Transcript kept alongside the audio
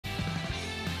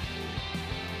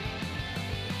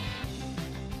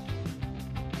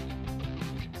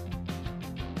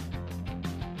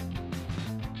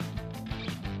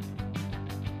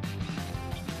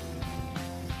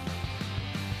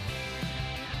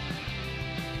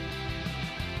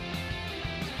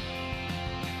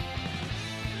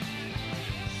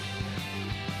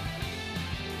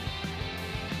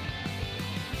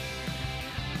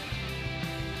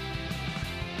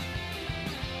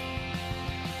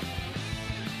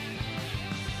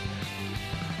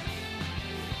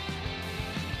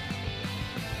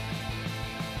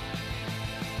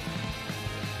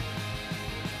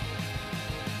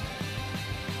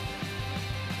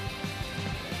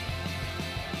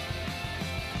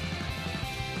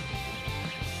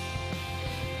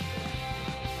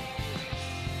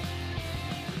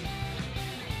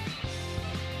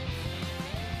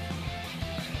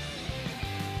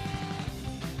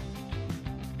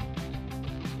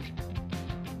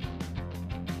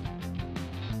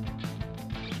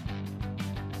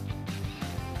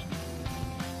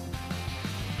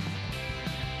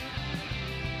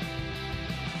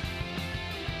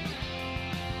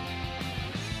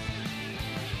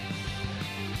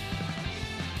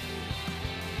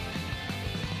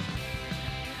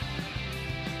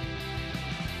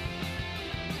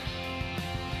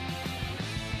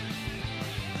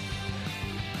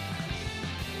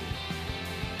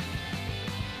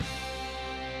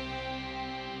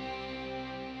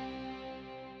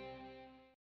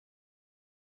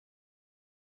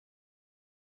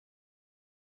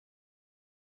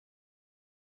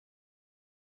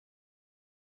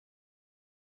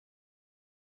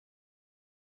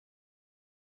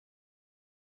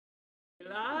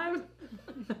Live?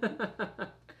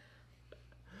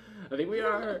 I think we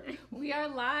are. We are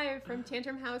live from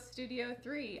Tantrum House Studio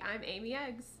 3. I'm Amy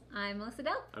Eggs. I'm Melissa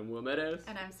Delp. I'm Will Meadows.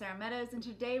 And I'm Sarah Meadows, and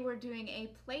today we're doing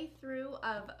a playthrough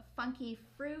of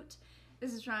FunkiFruit.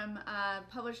 This is from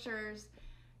publishers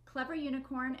Clever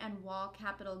Unicorn and Wall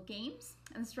Capital Games.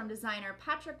 And this is from designer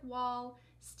Patrick Wall,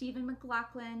 Stephen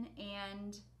McLaughlin,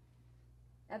 and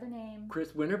other name?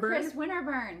 Chris Winterburn? Chris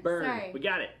Winterburn. Burn. Sorry. We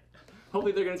got it.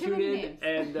 Hopefully they're going to Too tune many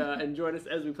in names. and join us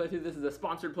as we play through. This is a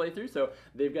sponsored playthrough, so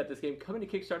they've got this game coming to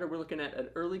Kickstarter. We're looking at an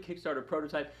early Kickstarter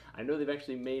prototype. I know they've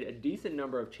actually made a decent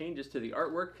number of changes to the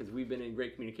artwork because we've been in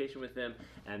great communication with them,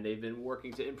 and they've been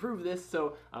working to improve this.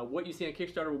 So what you see on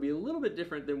Kickstarter will be a little bit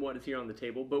different than what is here on the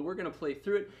table, but we're going to play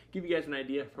through it, give you guys an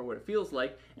idea for what it feels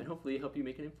like, and hopefully help you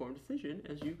make an informed decision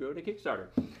as you go to Kickstarter.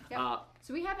 Yep.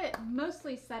 So we have it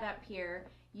mostly set up here.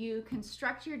 You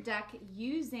construct your deck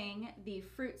using the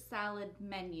fruit salad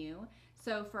menu.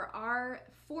 So for our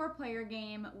 4-player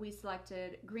game, we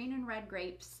selected green and red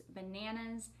grapes,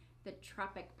 bananas, the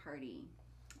tropic party.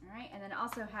 All right, and then it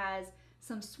also has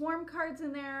some swarm cards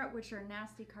in there, which are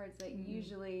nasty cards that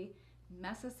usually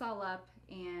mess us all up,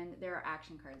 and there are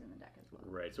action cards in the deck as well.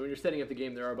 Right, so when you're setting up the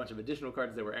game, there are a bunch of additional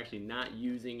cards that we're actually not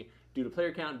using due to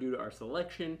player count, due to our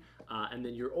selection, and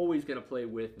then you're always going to play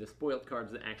with the spoiled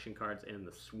cards, the action cards, and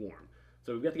the swarm.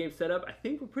 So we've got the game set up. I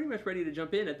think we're pretty much ready to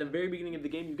jump in. At the very beginning of the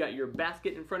game, you've got your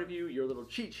basket in front of you, your little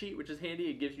cheat sheet, which is handy.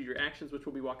 It gives you your actions, which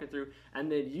we'll be walking through,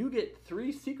 and then you get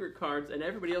 3 secret cards, and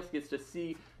everybody else gets to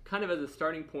see, kind of as a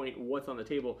starting point, what's on the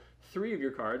table. 3 of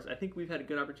your cards. I think we've had a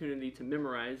good opportunity to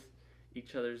memorize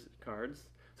each other's cards,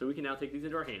 so we can now take these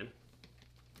into our hand.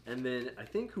 And then I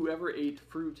think whoever ate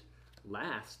fruit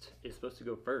last is supposed to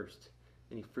go first.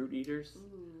 Any fruit eaters?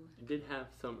 Ooh. I did have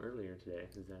some earlier today.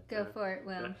 Is that Go for it,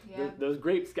 Will. Yeah. Those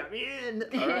grapes got me in.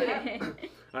 All right.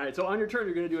 All right. So on your turn,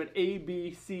 you're going to do an A,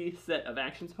 B, C set of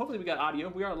actions. Hopefully we got audio.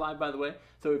 We are live, by the way.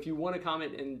 So if you want to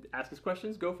comment and ask us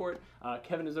questions, go for it.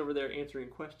 Kevin is over there answering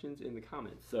questions in the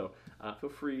comments. So feel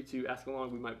free to ask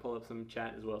along. We might pull up some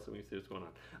chat as well, so we can see what's going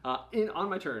on. On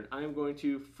my turn, I am going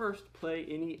to first play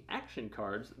any action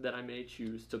cards that I may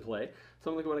choose to play.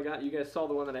 So I'm looking at what I got. You guys saw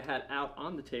the one that I had out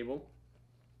on the table.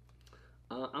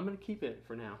 I'm going to keep it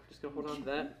for now. Just going to hold on to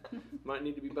that. Might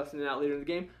need to be busting it out later in the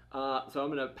game. So I'm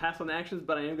going to pass on the actions,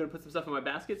 but I am going to put some stuff in my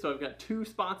basket. So I've got 2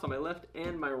 spots on my left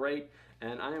and my right.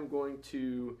 And I am going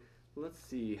to, let's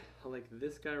see, I like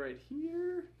this guy right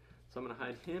here. So I'm going to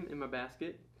hide him in my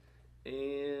basket.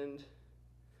 And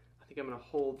I think I'm going to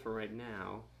hold for right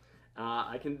now.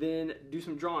 I can then do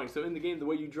some drawing. So in the game, the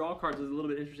way you draw cards is a little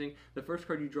bit interesting. The first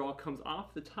card you draw comes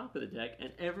off the top of the deck,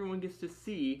 and everyone gets to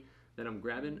see that I'm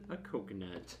grabbing a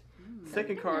coconut.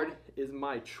 Second card is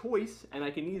my choice, and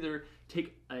I can either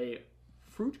take a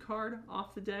fruit card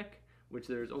off the deck, which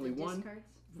there's only one, Discards?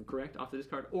 correct, off the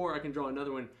discard, or I can draw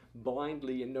another one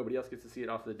blindly and nobody else gets to see it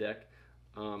off the deck.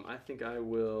 I think I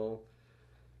will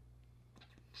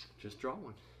just draw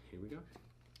one. Here we go.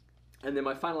 And then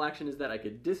my final action is that I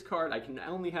could discard. I can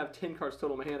only have 10 cards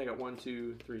total in my hand. I got 1,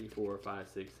 2, 3, 4, 5,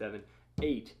 6, 7,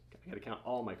 8. I gotta count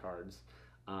all my cards.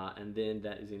 And then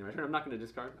that is the end of my turn. I'm not going to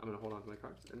discard. I'm going to hold on to my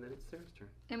cards. And then it's Sarah's turn.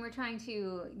 And we're trying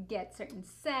to get certain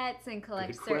sets and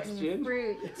collect Good certain question.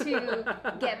 fruit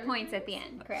to get points at the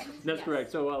end, correct? That's Yes.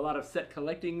 correct. So a lot of set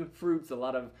collecting fruits, a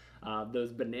lot of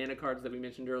those banana cards that we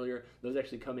mentioned earlier, those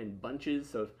actually come in bunches.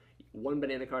 So if one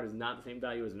banana card is not the same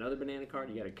value as another banana card,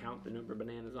 you got to count the number of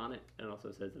bananas on it. It also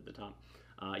says at the top.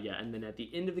 Yeah, and then at the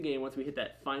end of the game, once we hit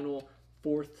that final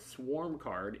 4th swarm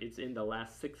card, it's in the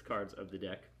last 6 cards of the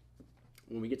deck.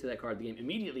 When we get to that card, the game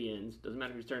immediately ends. Doesn't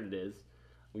matter whose turn it is.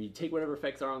 We take whatever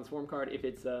effects are on the swarm card. If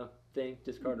it's a thing,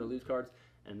 discard or lose cards,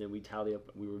 and then we tally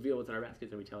up. We reveal what's in our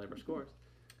baskets, and we tally up our scores.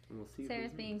 And we'll see.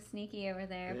 Sarah's being sneaky over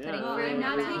there, Yeah. putting Well, fruit I'm in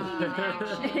not her taking an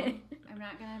basket. action. I'm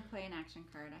not going to play an action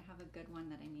card. I have a good one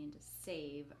that I need to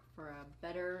save for a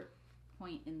better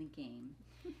point in the game.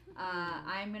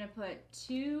 I'm going to put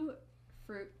 2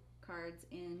 fruit cards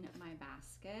in my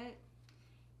basket,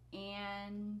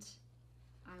 and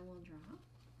I will draw.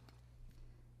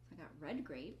 So I got red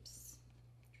grapes.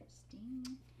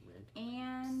 Interesting. Red.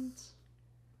 And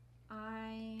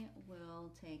I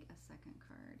will take a second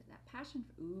card. That passion.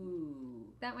 Ooh.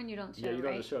 That one you don't show, Yeah, you don't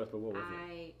right? have to show us, but what was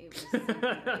It was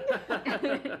second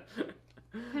grade.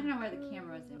 Depending on where the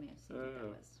camera was, they may have seen what that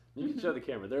was. You can show the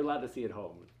camera. They're allowed to see at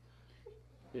home.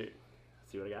 Here,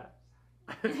 see what I got?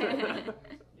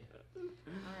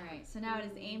 All right, so now it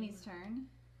is Amy's turn.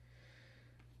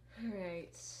 All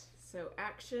right. So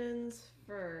actions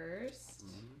first.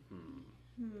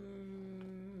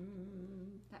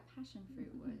 That passion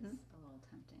fruit was a little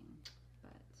tempting,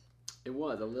 but It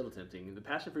was a little tempting. The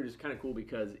passion fruit is kind of cool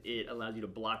because it allows you to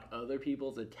block other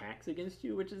people's attacks against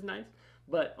you, which is nice.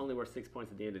 But only worth 6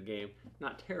 points at the end of the game.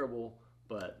 Not terrible,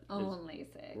 but Only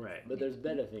 6. right. But there's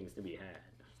better things to be had.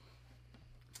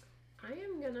 I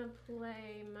am gonna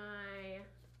play my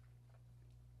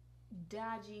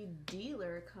Dodgy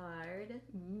Dealer card.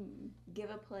 Give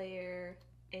a player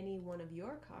any one of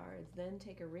your cards, then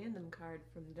take a random card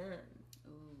from them.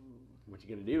 Ooh. What you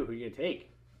gonna do? Who you gonna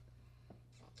take?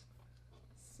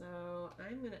 So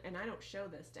I'm gonna, and I don't show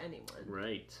this to anyone.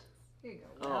 Right. Here you go.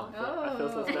 Oh, Well. I feel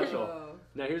so special.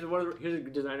 Now here's a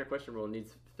designer question rule.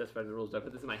 Needs specified the rules. Do I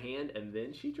put this in my hand and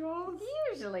then she draws?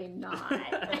 Usually not.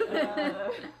 Why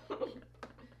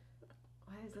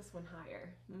is this one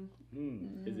higher?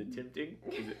 Is it tempting?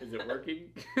 Is it working?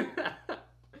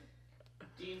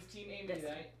 Dean's team Amy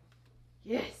tonight.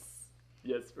 Yes.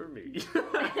 Yes, for me.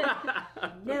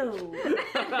 No.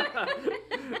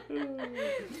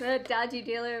 The dodgy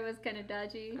dealer was kind of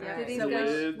dodgy. Yeah, Did he so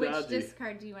go? Which dodgy.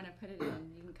 discard do you want to put it in?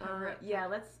 You can cover it.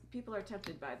 Yeah, people are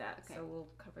tempted by that, Okay. so we'll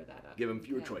cover that up. Give them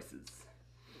fewer Okay. choices.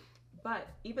 But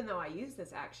even though I use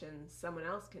this action, someone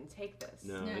else can take this.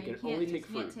 No, No, they you can can't, only you take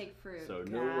fruit. can't take fruit. So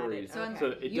no Got it. worries. Okay. So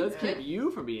it You does keep could- you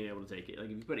from being able to take it. Like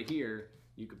if you put it here,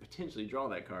 you could potentially draw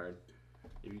that card.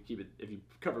 If you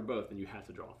cover both, then you have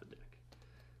to draw off the deck.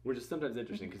 Which is sometimes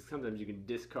interesting because sometimes you can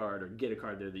discard or get a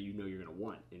card there that you know you're going to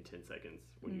want in 10 seconds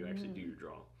when you actually do your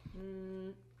draw.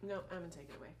 No, I'm gonna take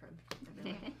it away from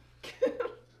everyone.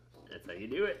 That's how you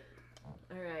do it.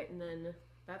 All right, and then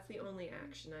that's the only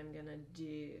action I'm gonna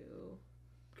do.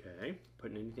 Okay.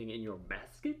 Putting anything in your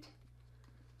basket?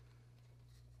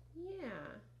 Yeah.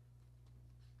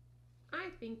 I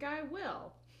think I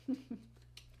will.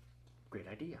 Great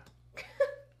idea.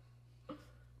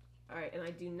 All right, and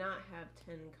I do not have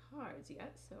 10 cards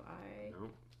yet, so I.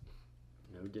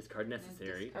 No discard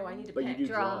necessary. Oh, I need to But you pick. do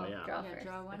Draw, draw, yeah. draw Yeah, first.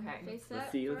 draw one Okay. face Let's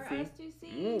up see, for let's see. us to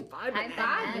see. Five High bananas.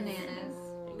 five bananas.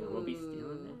 We'll be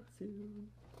stealing that soon.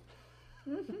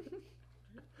 And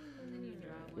then you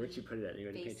draw one. Where'd you put it at? You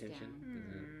got to pay face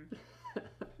attention.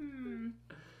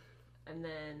 And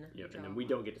then. Yeah, Draw and then we one.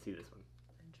 don't get to see this one.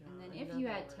 draw And then if you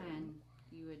had another 10, one.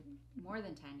 you would, more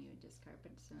than 10, you would discard.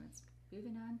 But so it's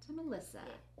moving on to Melissa.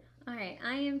 All right,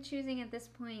 I am choosing at this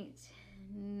point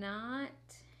not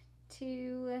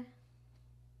to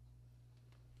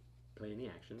Play any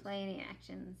actions. play any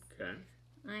actions. Okay.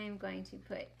 I am going to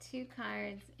put 2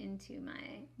 cards into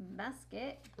my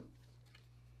basket.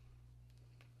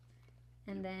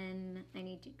 And then I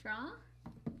need to draw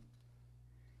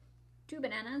 2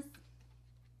 bananas.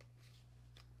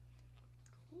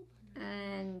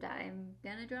 And I'm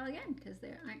gonna draw again because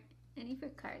there aren't any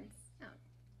fruit cards out.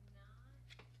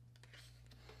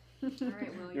 All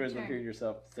right, Will, You your guys will hear turn.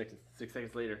 yourself 6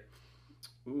 seconds later.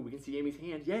 Ooh, we can see Amy's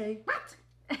hand. Yay! What?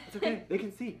 It's okay. They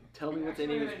can see. Tell me what's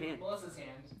in Amy's hand. Melissa's hand.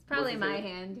 It's probably What's my it?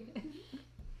 hand. Here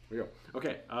we go.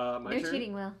 Okay, my No turn.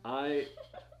 cheating, Will. I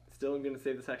still am going to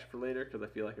save this action for later because I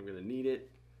feel like I'm going to need it.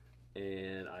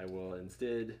 And I will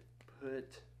instead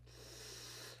put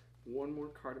one more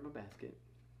card in my basket.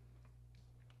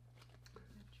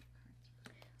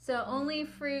 So only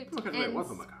fruit Okay, and wait, one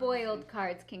more card. spoiled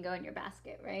cards can go in your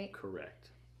basket, right? Correct.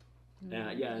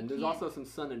 Mm. Yeah, and there's can't- also some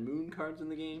sun and moon cards in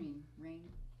the I game. mean, rain.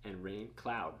 And rain.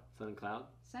 Cloud. Sun and cloud.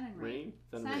 Sun and rain. Rain.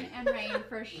 Sun and Sun rain. and rain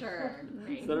for sure.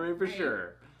 Rain. Sun and rain for Rain.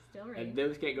 sure. Still And rain.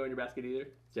 those can't go in your basket either?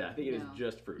 Yeah, I think it is No.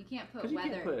 just You fruit. can't put Because you weather.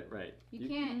 can't put, right. You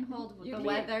can't hold You the can't-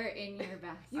 weather in your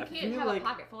basket. You I can't feel have like- a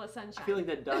pocket full of sunshine. I feel like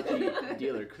that dodgy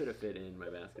dealer could have fit in my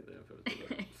basket though. If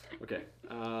it was the okay.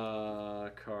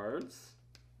 Cards.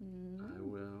 I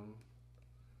will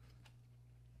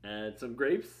add some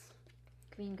grapes.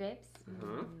 Green grapes.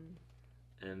 Uh-huh.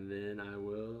 And then I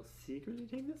will secretly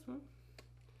take this one.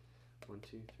 1,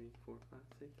 2, 3, 4, 5,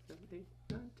 6, 7, 8,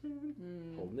 9,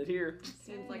 10. Holding it here.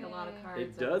 Seems like a lot of cards.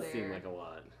 It does seem like a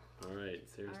lot. All right,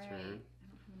 Sarah's All right. turn. I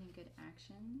don't have any good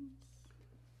actions.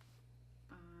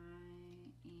 I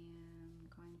am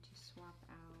going to swap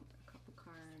out a couple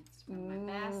cards from my Ooh.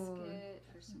 basket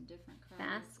for some different cards.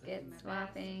 Basket from my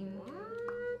swapping.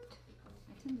 basket.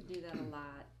 I tend to do that a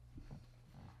lot.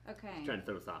 Okay. Trying to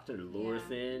throw us off, trying to lure us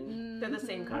in. They're the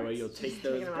same That cards. way you'll Just take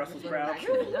taking those them out Brussels and put them sprouts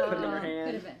back. and put them in your Could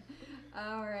hand. have been.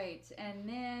 All right, and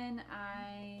then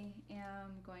I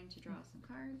am going to draw some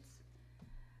cards.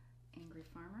 Angry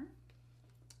Farmer.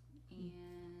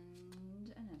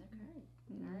 And another card.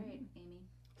 All right, Amy.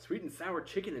 Sweet and sour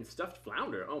chicken and stuffed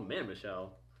flounder. Oh man,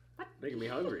 Michelle. Making me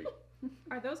hungry.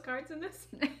 Are those cards in this?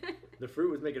 The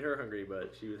fruit was making her hungry,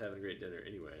 but she was having a great dinner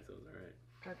anyway, so it was alright.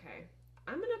 Okay.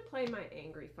 I'm gonna play my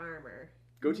angry farmer.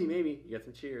 Go Team Amy. You got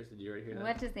some cheers. Did you already hear that?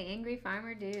 What does the angry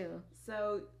farmer do?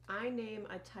 So I name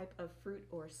a type of fruit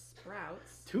or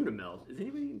sprouts. Tuna melt. Is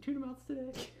anybody eating tuna melts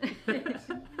today?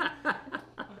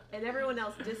 And everyone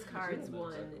else discards Tuna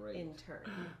melts are one great. in turn.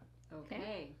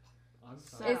 Okay.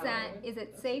 So- Is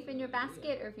it safe in your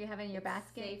basket, or if you have it in your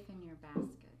basket? Safe in your basket.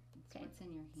 It's Okay. what's in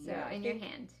your hand. So Yeah, I in your think-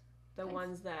 hand. The Nice.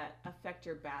 ones that affect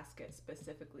your basket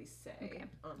specifically say Okay.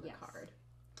 on the Yes. card.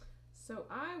 So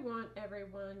I want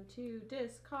everyone to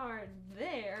discard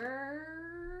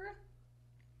their.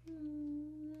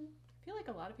 I feel like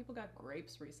a lot of people got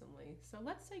grapes recently, so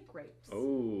let's say grapes.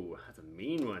 Oh, that's a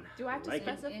mean one. Do I have to like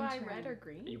it. specify Intern. red or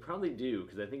green? You probably do,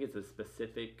 because I think it's a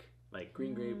specific, like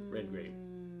green grape, red grape.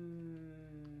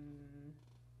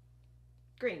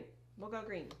 Green. We'll go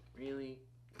green. Really?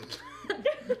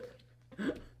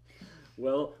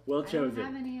 well I don't have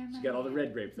chosen. any in my She got all the hand.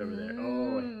 red grapes over there.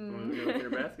 Oh, I want to know what's in her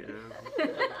basket now.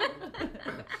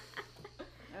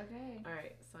 Okay. All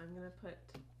right, so I'm gonna put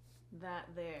that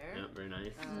there. Yeah, very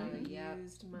nice. I Yep.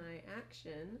 used my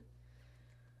action.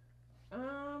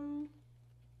 I'm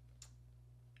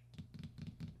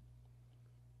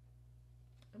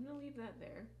gonna leave that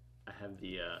there. I have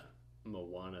the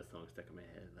Moana song stuck in my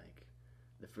head, like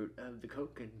the fruit of the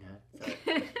coconut. So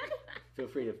feel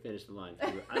free to finish the lines.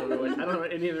 I don't know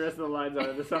what any of the rest of the lines are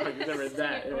in the song except for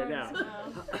that in it now.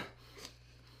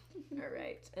 All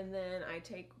right, and then I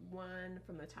take one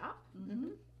from the top. Mm-hmm.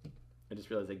 I just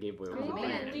realized I gave away Oh, one.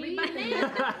 man. Read my name.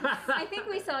 I think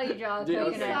we saw you draw a Dude,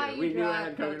 coconut. okay. saw you We knew draw I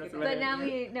had coconuts in my But head. now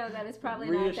we know that it's probably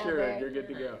not down Reassured, there. you're good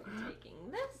to go.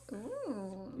 Taking this.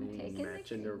 Ooh, I'm taking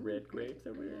Matching the red grapes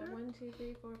over there. 1, 2,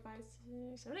 3, 4, 5,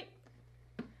 6, 7, 8.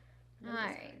 All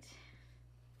right.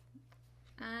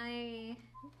 I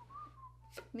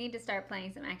need to start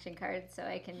playing some action cards so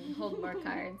I can hold more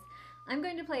cards. I'm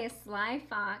going to play a Sly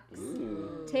Fox.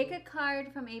 Ooh. Take a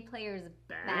card from a player's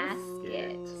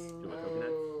basket. You want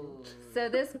coconuts? So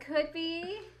this could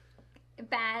be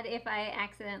bad if I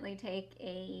accidentally take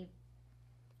a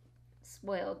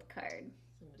spoiled card.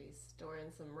 Somebody's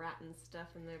storing some rotten stuff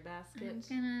in their basket. I'm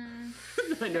gonna...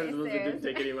 I noticed Melissa didn't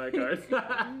take any of my cards.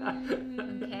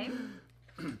 Okay.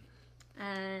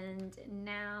 And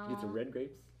now... Get some red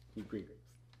grapes. You green grapes.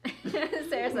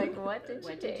 Sarah's like, what did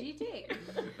What you did take? you take?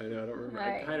 I know. I don't remember.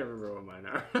 Right. I kind of remember what mine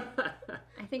are.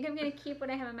 I think I'm gonna keep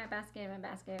what I have in my basket.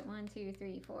 1, 2,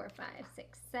 3, 4, 5,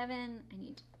 6, 7. I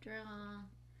need to draw.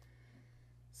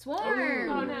 Swarm.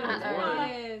 Oh, no. Uh-oh.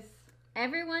 Yes.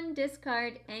 Everyone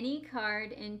discard any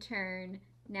card in turn.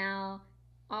 Now,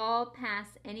 all pass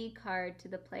any card to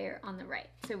the player on the right.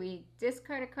 So we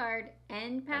discard a card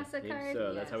and pass I a think card.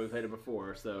 So that's how we Yes. played it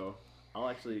before. So I'll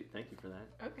actually thank you for that.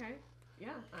 Okay.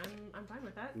 Yeah, I'm fine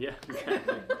with that. Yeah.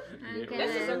 Exactly. I'm Yeah, gonna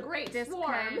This is a great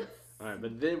discard swarm. All right,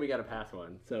 but then we got to pass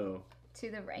one. So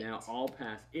to the right. now I'll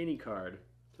pass any card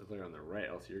to the player on the right.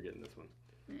 Else you're getting this one.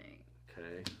 Alright.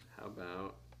 Okay. How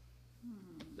about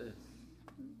this?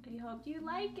 I hope you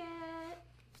like it.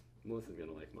 Melissa's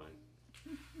gonna like mine.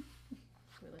 Can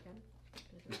we look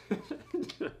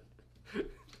at it?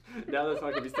 Now this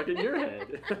one can be stuck in your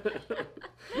head.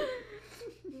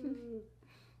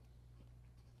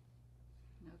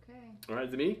 Okay. All right,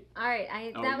 is it me? Alright,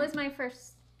 Oh, that you- was my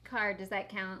first card. Does that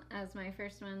count as my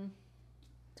first one?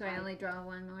 So I only draw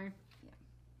one more?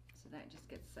 So that just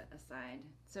gets set aside.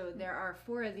 So there are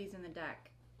 4 of these in the deck.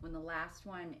 When the last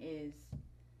one is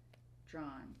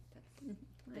drawn, that's the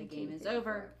 1, game 2, is 3,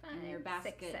 over, 4, and your 5,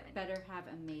 6, basket 7. better have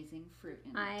amazing fruit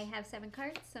in it. I have 7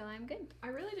 cards, so I'm good. I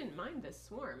really didn't mind this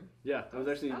swarm. Yeah, that was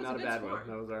actually That was not a a good bad one. swarm.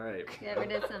 That was all right. You ever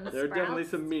did some There are definitely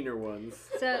sprouts? some meaner ones.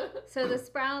 So the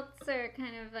sprouts are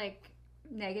kind of like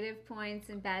negative points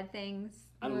and bad things.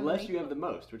 Unless you have the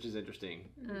most, which is interesting.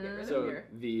 Get rid of So your-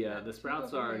 the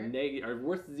sprouts over are here. are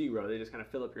worth 0. They just kind of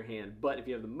fill up your hand. But if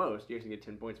you have the most, you actually get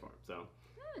 10 points for them. So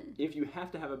if you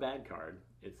have to have a bad card,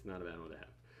 it's not a bad one to have.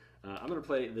 I'm gonna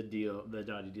play the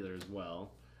dodgy dealer as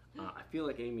well. I feel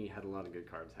like Amy had a lot of good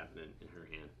cards happening in her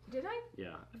hand. Did I?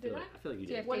 Yeah, Did I feel like you Do you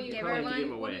did. have What to do you give Probably her have to give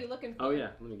them one? What are away. you looking for? Oh yeah,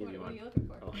 let me give What, you what one. are you looking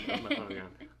for? Oh, I have my phone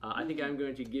around. I think I'm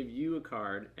going to give you a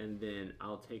card, and then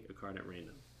I'll take a card at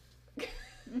random.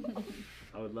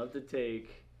 I would love to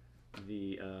take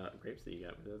the grapes that you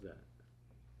got. What is that?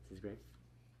 Is these grapes?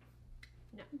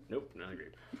 No. Nope, not a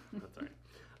grape. That's all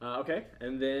right. Okay,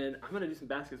 and then I'm going to do some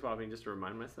basket swapping just to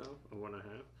remind myself of what I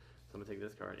have. So I'm going to take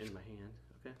this card in my hand.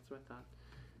 Okay, that's what I thought.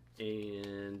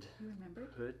 And You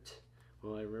remembered? put...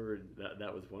 Well, I remembered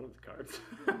that was one of the cards.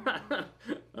 I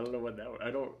don't know what that was.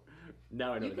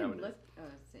 Now I know You what that can one is. look. Oh,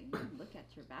 so you can look at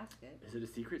your basket. Is it a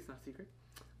secret? It's not a secret.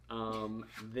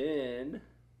 Then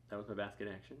that was my basket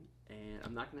action, and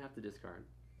I'm not gonna have to discard.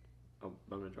 Oh,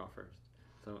 but I'm gonna draw first.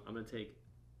 So I'm gonna take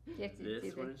You have to do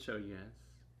This the- one show you guys.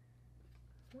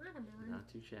 Watermelon. Not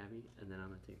too shabby. And then I'm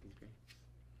gonna take these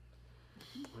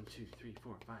grapes. 1, 2, 3,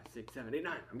 4, 5, 6, 7, 8,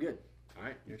 9. I'm good. All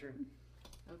right, your turn.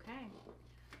 Okay.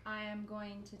 I am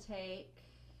going to take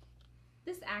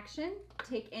this action.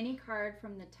 Take any card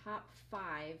from the top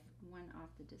 5, one off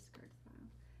the discard file.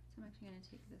 So I'm actually going to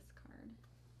take this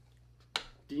card.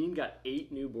 Dean got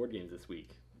 8 new board games this week.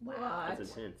 What?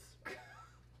 That's intense.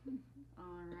 All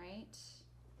right.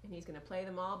 And he's gonna play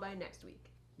them all by next week.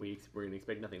 We're gonna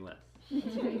expect nothing less. I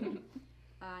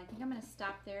think I'm going to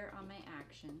stop there on my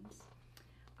actions.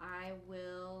 I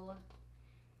will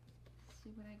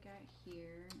see what I got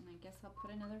here, and I guess I'll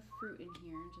put another fruit in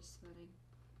here just so that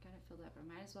I got it filled up. I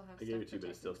might as well have I stuff gave it to you, but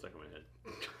it's still protected.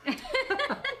 stuck in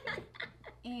my head.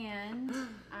 And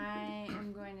I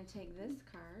am going to take this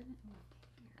card.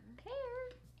 Pear.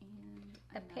 And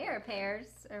A another pair of card. pears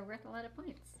are worth a lot of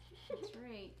points. That's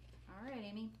right. All right,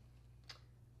 Amy.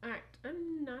 Alright,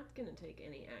 I'm not gonna take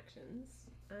any actions.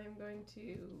 I'm going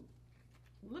to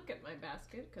look at my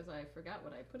basket because I forgot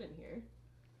what I put in here.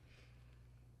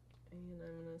 And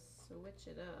I'm gonna switch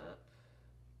it up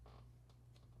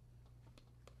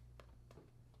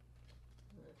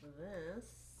with this.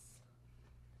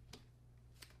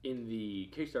 In the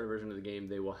Kickstarter version of the game,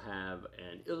 they will have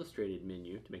an illustrated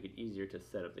menu to make it easier to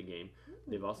set up the game.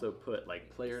 They've also put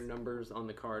like player numbers on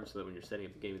the cards so that when you're setting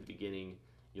up the game at the beginning,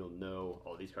 you'll know,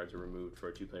 oh, these cards are removed for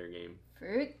a 2-player game.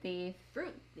 Fruit thief.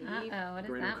 Fruit thief. Uh-oh, what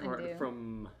does Random that one card do?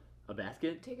 from a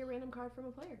basket, Take a random card from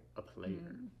a player. a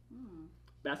player. Hmm.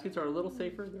 Baskets are a little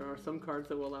safer. There are some cards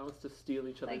that will allow us to steal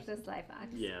each other's Like this life box.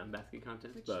 yeah, basket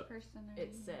contents, Which but person are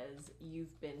It you? says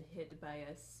you've been hit by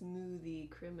a smoothie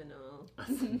criminal. a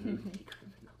smoothie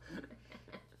criminal.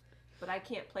 But I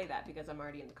can't play that because I'm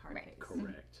already in the card Right. case.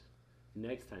 Correct.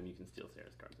 Next time you can steal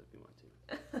Sarah's cards if you want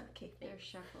to. Okay, They're thanks.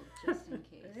 shuffled just in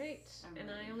case. Alright, I'm and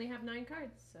ready. I only have 9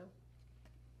 cards, so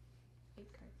 8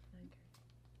 cards, 9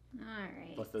 cards.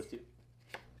 Alright. Plus those 2.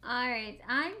 Alright,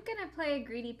 I'm gonna play a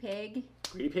greedy pig.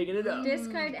 Greedy pigging it up.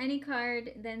 Discard any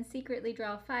card, then secretly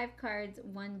draw 5 cards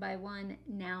one by one.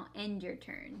 Now end your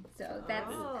turn. So that's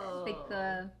like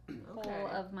the whole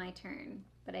of my turn.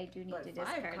 But I do need But to 5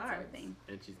 discard cards. something.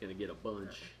 And she's gonna get a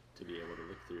bunch to be able to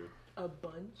look through. A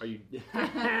bunch. Are you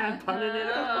punning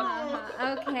it up?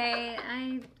 Okay,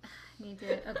 I need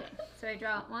to. Okay, so I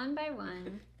draw one by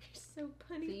one. So So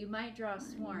punny. you might draw a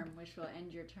swarm, which will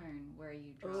end your turn, where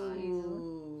you draw.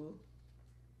 Ooh.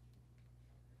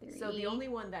 So the Three. only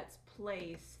one that's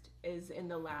placed is in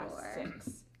the last 4.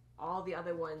 6. All the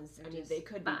other ones, I mean, Just they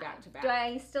could be 5. back to back. Do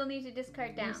I still need to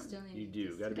discard down? You still need You to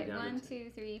do. Gotta be Okay, down to 1, 10.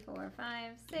 2, 3, 4,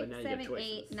 5, But 6, now you got 7, choices.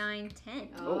 8, 9, 10.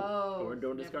 Oh, or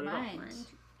don't discard never it all. mind. 1, 2, 3,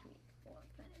 4,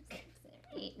 5, 6,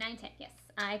 7, 8, 9, 10. Yes,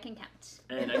 I can count.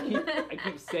 And I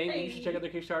keep saying that you should check out their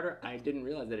Kickstarter. I didn't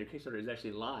realize that their Kickstarter is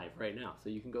actually live right now, so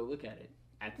you can go look at it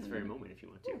at this very moment if you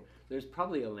want to. There's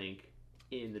probably a link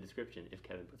in the description if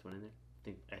Kevin puts one in there.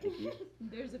 I think he.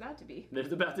 There's about to be.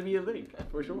 There's about to be a link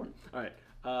for sure. All right,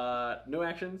 no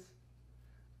actions.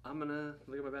 I'm gonna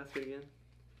look at my basket again.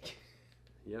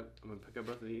 Yep, I'm gonna pick up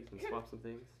both of these and swap some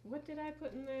things. What did I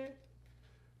put in there?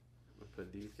 I'm gonna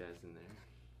put these guys in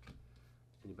there.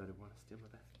 Anybody want to steal my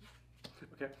basket?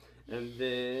 Okay, and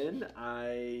then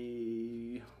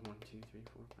I 1, 2, 3,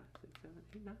 4, 5, 6, 7,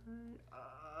 8, 9.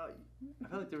 I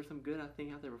felt like there was some good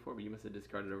thing out there before, but you must have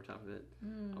discarded over top of it.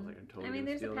 I was like, I'm totally I mean, gonna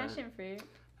there's a steal that. passion fruit.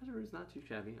 Passion fruit's not too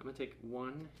shabby. I'm gonna take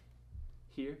one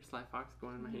here, Sly Fox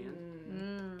going in my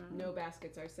hand. No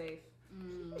baskets are safe.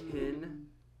 Pin.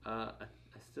 I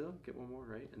still get one more,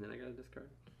 right? And then I gotta discard.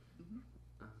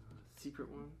 Secret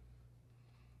one.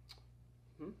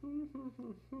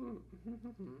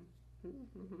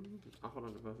 I'll hold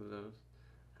on to both of those,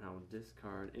 and I will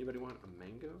discard. Anybody want a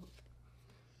mango?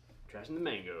 Trashing the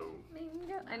mango.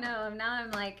 Mango. I know. Now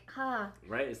I'm like,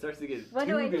 Right? It starts to get What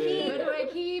too do I good. keep? What do I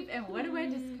keep and what do I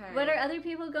discard? what are other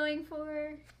people going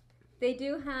for? They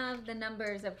do have the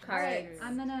numbers of cards. Alright,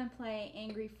 I'm gonna play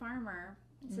Angry Farmer.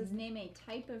 It says name a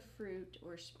type of fruit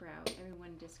or sprout.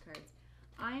 Everyone discards.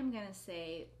 I am gonna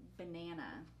say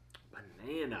banana.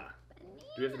 Banana. Do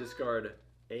we have to discard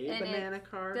a And banana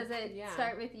card? Does it Yeah.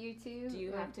 start with you too? Do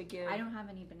you or- have to give? I don't have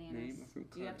any bananas. Name a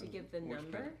fruit Do you have card to give the or number?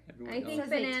 sprout. Everyone I else. think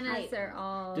Says a bananas type. are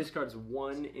all. Discards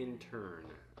one in turn.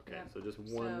 Okay, Yep. so just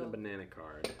one So- banana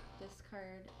card.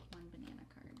 Discard one banana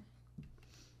card.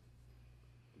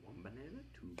 One banana,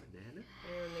 2 banana,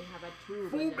 I only have a 2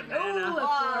 4 banana. banana,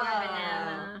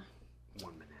 banana.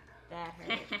 1 banana. That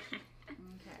hurt. Okay.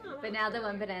 Oh, But now the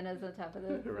one banana's on top of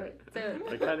the Right. So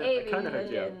I kinda heard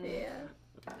you. Yeah.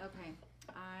 Okay.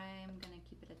 I'm gonna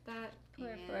keep it at that. 4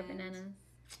 and bananas.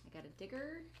 I got a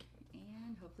digger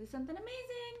And hopefully something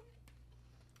amazing.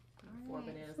 Four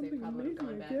Alright. bananas, they probably would have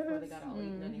gone bad before they got all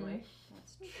eaten anyway.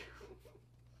 That's true.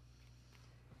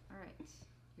 Alright,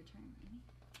 your turn, Amy.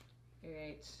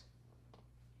 Alright.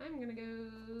 I'm gonna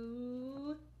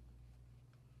go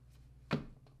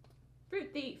Fruit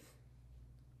Thief.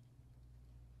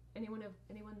 Anyone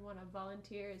want to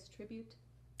volunteer as tribute?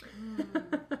 Oh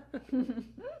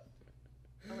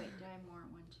wait, do I have more?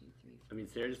 1, 2, 3, 4. I mean,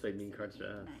 Sarah just played mean cards to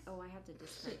us. 9. Oh, I have to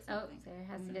discard Oh, something. Sarah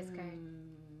has to discard.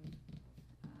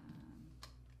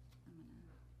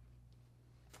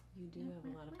 You do have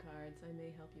a lot of cards. I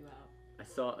may help you out. I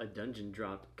saw a dungeon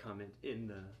drop comment in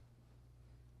the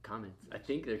comments. I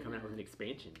think they're coming out with an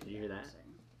expansion. Did you hear that?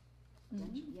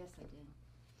 Yes, I did.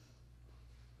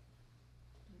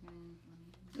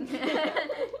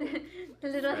 The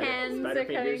little hands Spider are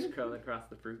fingers coming. crawling across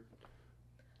the fruit.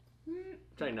 I'm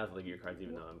trying not to look at your cards,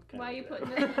 even though I'm kind Why of. are you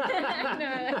putting it? it?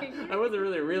 No, like- I wasn't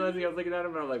really realizing I was looking at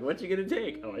him, but I'm like, "What you gonna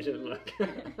take?" Oh, I shouldn't look.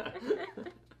 Okay.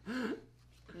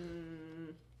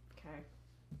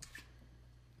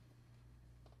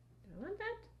 Do I want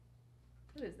that?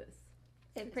 What is this?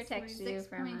 It protects you 6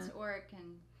 from points, a... or it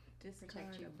can Discard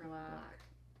protect you a from block.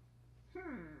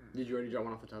 Did you already draw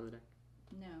one off the top of the deck?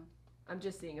 No. I'm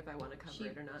just seeing if I want to cover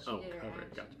it or not. Oh, did her cover it.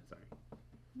 action. Gotcha. Sorry.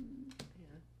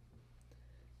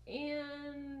 Yeah.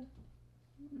 And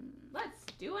let's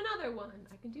do another one.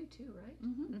 I can do 2, right?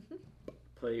 Mm-hmm.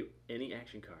 Play any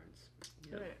action cards.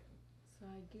 Yep. Alright. So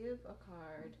I give a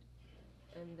card,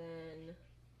 and then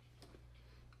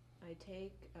I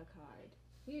take a card.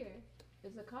 Here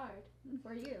is a card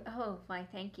for you. Oh, why,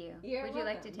 thank you. You're Would you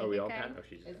like to welcome. take Are we a all card? pat? Oh,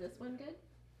 she's. Is this one good?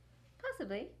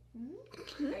 Possibly.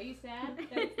 Are you sad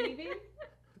that it's leaving?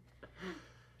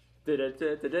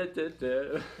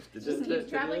 Just keeps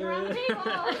traveling around the table.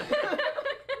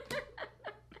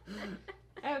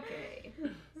 Okay.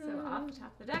 So off the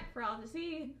top of the deck for all to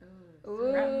see.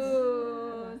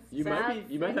 Ooh. You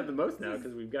might have the most now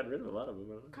because we've gotten rid of a lot of them.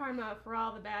 Karma for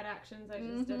all the bad actions I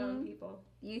just did on people.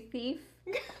 You thief.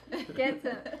 Get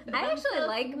some. I actually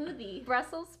like smoothie.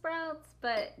 Brussels sprouts,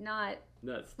 but not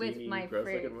Not with steamy, my gross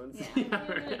fruit. looking ones. Yeah. I'm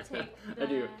gonna take I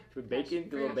do. the Put bacon,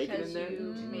 do a little bacon in there.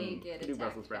 Because you may Mm. get I do attacked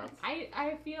Brussels sprouts.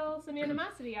 I feel some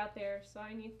animosity out there, so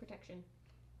I need protection.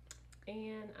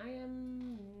 And I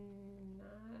am not.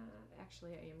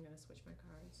 Actually, I am going to switch my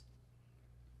cards.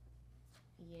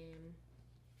 Yam.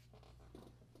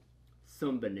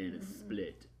 Some bananas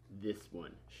split. This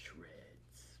one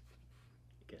shreds.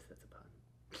 I guess that's a pun.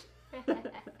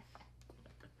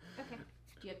 Okay.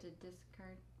 Do you have to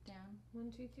discard down?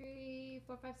 1, 2, 3,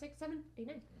 4, 5, 6, 7, 8,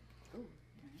 9. Ooh.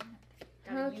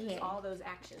 Gotta use Okay. all those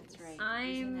actions. That's right. I'm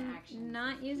Using the actions.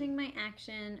 not using my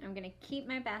action. I'm going to keep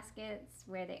my baskets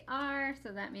where they are,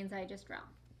 so that means I just draw.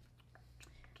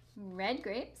 Red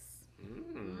grapes.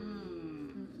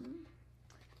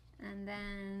 And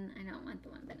then I don't want the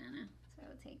one banana, so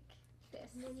I'll take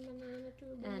this.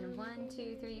 And 1,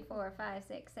 2, 3, 4, 5,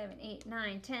 6, 7, 8,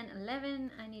 9, 10,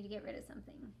 11. I need to get rid of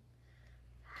something.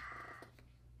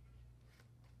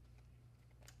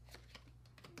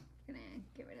 I'm gonna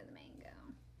get rid of the mango.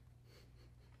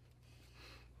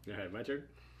 All right, my turn.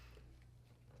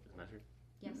 My turn.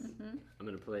 Yes. Mm-hmm. I'm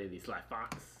gonna play the Sly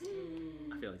Fox. I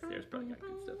feel like Sarah's probably got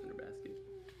good stuff in her basket.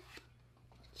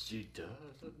 She does.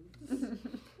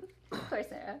 Poor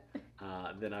Sarah.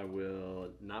 Then I will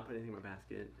not put anything in my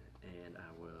basket, and I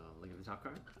will look at the top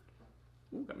card.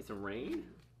 Ooh, got me some rain.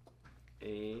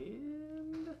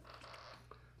 And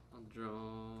I'll draw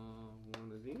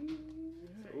one of these.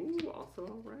 Ooh, also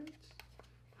alright.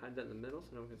 Hide that in the middle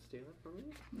so no one can steal it from me.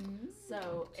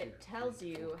 So it tells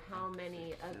you how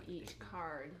many of each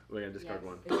card We're gonna discard Yes.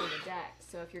 one. is in the deck.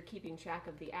 So if you're keeping track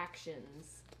of the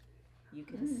actions, you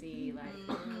can see like.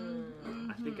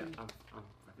 I think I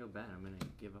feel bad. I'm gonna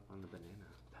give up on the banana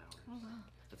power. Oh, wow.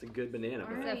 That's a good banana.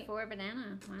 but It's Alright. a 4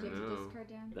 banana. Do you have No. to discard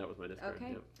down? That was my discard.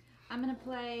 Okay. Yep. I'm going to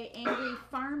play Angry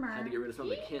Farmer. I had to get rid of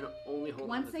something that can only hold on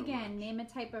Once to so again, much. name a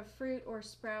type of fruit or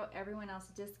sprout. Everyone else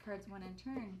discards one in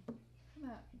turn. How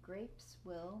about grapes,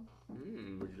 Will?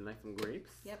 Would you like some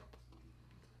grapes? Yep.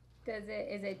 Is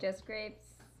it just grapes?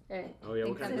 Oh yeah,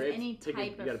 what It kind says of grapes? any Pick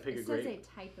type you gotta of. pick a It grape. says a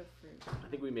type of fruit. I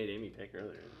think we made Amy pick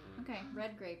earlier. Okay,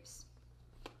 red grapes.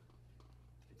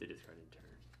 If they discard in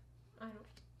turn. I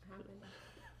don't have any.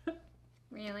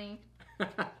 Really?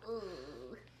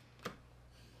 Ooh.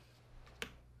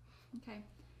 Okay.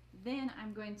 Then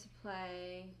I'm going to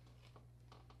play.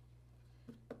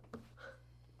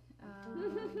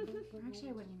 Actually,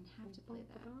 I wouldn't even have to play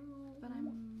that. But I'll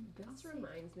This see.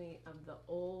 reminds me of the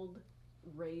old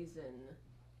raisin.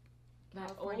 That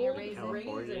California old raisin.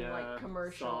 California raisin like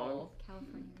commercial. song.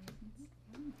 California raisins.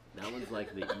 That one's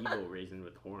like the evil raisin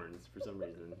with horns for some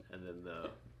reason, and then the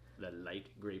light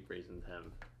grape raisins have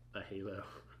a halo.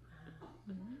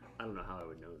 I don't know how I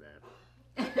would know that.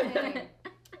 Okay.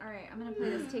 All right, I'm gonna play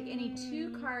this. Take any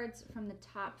 2 cards from the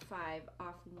top 5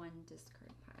 off 1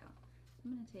 discard pile.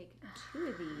 I'm gonna take 2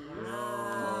 of these.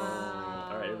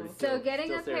 All right, everybody. So getting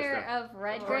still a Sarah's pair stuff. of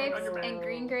red Oh. grapes and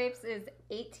green grapes is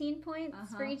 18 points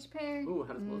for Uh-huh. each pair. Ooh,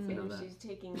 how does Melissa know So that? she's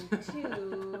taking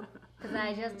 2. Because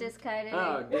I just discarded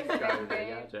Oh, a discarded. red grape.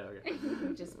 Gotcha. Okay.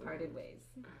 We just parted ways.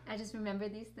 I just remember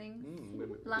these things. We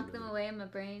Lock them away in my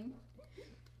brain.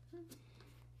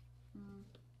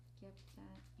 Yep,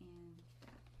 that and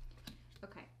that.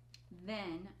 Okay,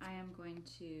 then I am going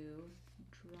to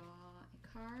draw a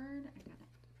card. I got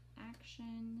an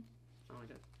action. Oh my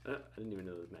god. I didn't even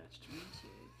know those matched. 1, 2,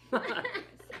 3, 4, 5, 6, 7,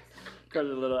 8. Cards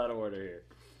are a little out of order here.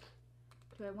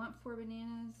 Do I want 4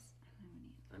 bananas?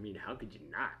 I mean, how could you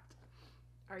not?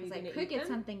 Are you Because I gonna could eat get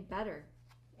them? something better.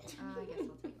 I guess I'll take a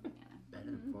banana.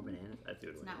 Better than 4 bananas? That's a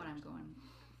good It's one. not what I'm going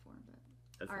for, but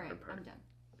That's all the right, hard part. I'm done.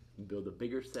 Build a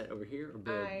bigger set over here or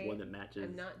build I one that matches.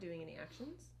 I'm not doing any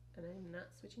actions, and I'm not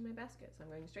switching my basket, so I'm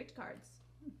going straight to cards.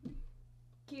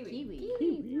 Kiwi.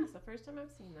 Kiwi. That's the first time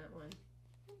I've seen that one.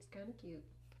 It's kind of cute.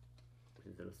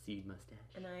 His little seed mustache.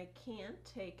 And I can't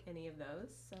take any of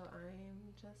those, so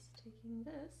I'm just taking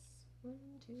this. 1,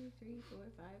 2, 3, 4,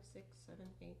 5, 6, 7,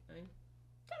 8, 9,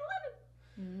 10,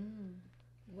 11.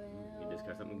 Well, You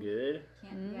discard something good.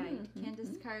 Can't, yeah, you can't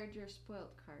discard your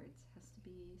spoiled cards. Has to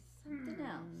be something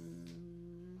else.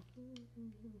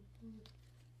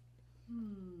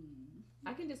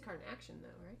 I can discard an action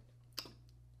though, right?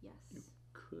 Yes.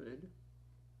 Could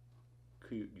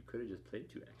you could have just played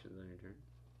 2 actions on your turn?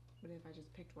 What if I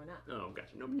just picked one up? Oh,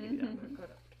 gotcha. Nope, can't do that. I could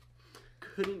have.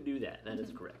 Couldn't do that. That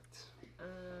is correct.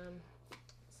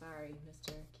 Sorry,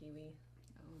 Mr. Kiwi.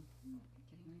 Oh,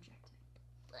 getting rejected.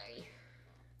 Sorry.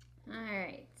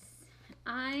 Alright.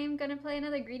 I'm going to play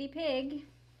another greedy pig.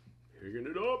 Picking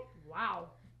it up. Wow.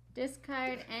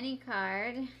 Discard any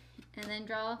card and then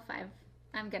draw 5.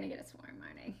 I'm going to get a swarm,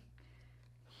 aren't I?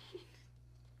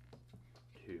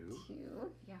 2.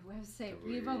 2. Yeah, I was say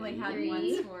we've only had 3.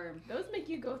 1 swarm. Those make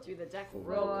you go through the deck 4.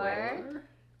 real quick.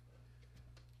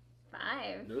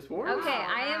 5. No swarm? Okay,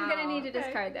 I am going to need to Okay.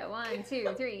 discard that. 1,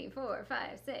 2, 3, 4,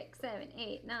 5, 6, 7,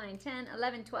 8, 9, 10,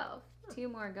 11, 12. 2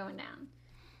 more going down.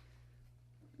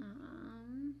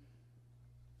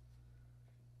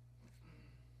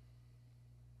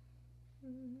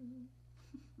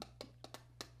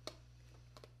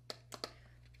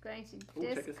 Going to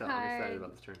Ooh, check this out. I'm excited discard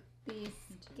about this turn. the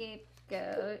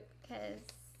scapegoat because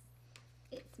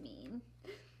it's mean.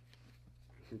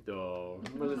 Oh,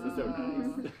 Melissa's so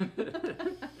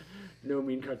nice. No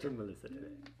mean cards from Melissa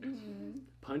today.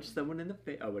 Punch someone in the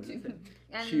face. Oh, what does it say?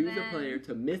 And Choose a then- player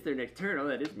to miss their next turn. Oh,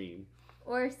 that is mean.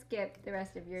 Or skip the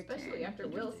rest of your Especially turn. after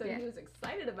Will said Yeah. he was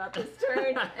excited about this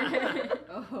turn.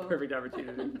 Oh. Perfect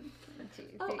opportunity. 1, 2, 3,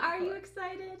 Oh, are 4. you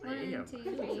excited? I am. 1, 2,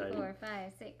 I'm 3, excited. 4,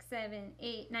 5, 6, 7,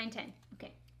 8, 9, 10.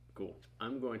 Okay. Cool.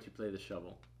 I'm going to play the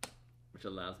shovel, which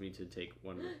allows me to take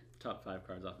one of the top 5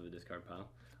 cards off of the discard pile.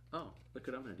 Oh, look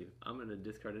what I'm going to do. I'm going to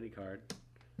discard any card.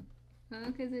 Oh,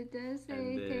 because it does say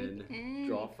And then take any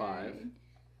draw 5. card.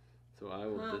 So I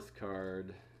will Huh.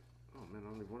 discard. Oh man, I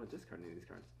don't even want to discard any of these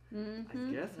cards. Mm-hmm.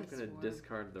 I guess I'm That's going to one.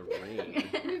 discard the rain.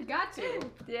 We've got to.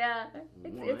 Yeah,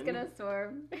 it's gonna One,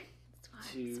 swarm.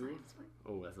 2.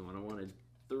 Oh, that's the one I wanted.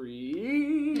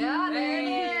 3. Yeah, there it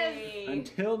is. Hey.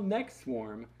 Until next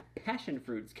swarm, passion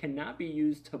fruits cannot be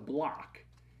used to block.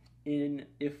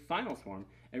 If final swarm,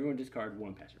 everyone discard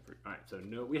 1 passion fruit. All right, so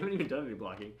no, we haven't even done any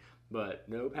blocking, but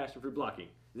no passion fruit blocking.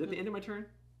 Is that the end of my turn?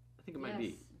 I think it might Yes, be.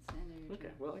 it's the end of your Okay,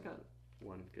 turn. well I got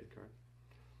 1 good card.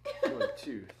 1,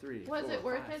 2, 3, Was 4, it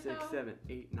worth 5, it, 6, though? 7,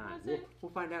 8, 9. Was it?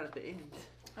 We'll find out at the end.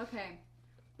 Okay.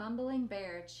 Bumbling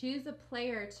Bear. Choose a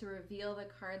player to reveal the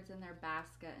cards in their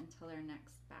basket until their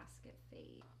next basket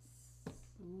fades.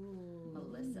 Ooh.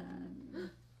 Melissa.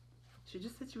 She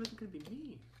just said she wasn't gonna be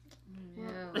me.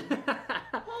 No.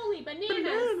 Holy bananas!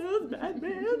 Bananas,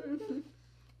 Batman.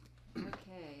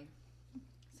 Okay.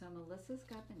 So Melissa's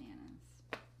got bananas.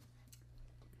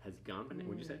 Has gone banana?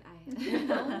 What'd you say?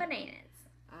 No bananas.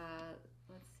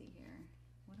 Let's see here.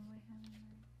 What do I have in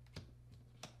there?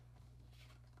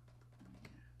 Oh,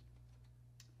 yeah.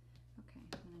 Okay,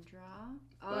 I'm gonna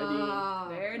draw.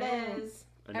 There it is.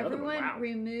 Another Everyone one. Wow.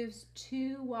 removes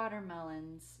 2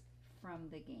 watermelons from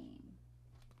the game.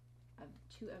 Of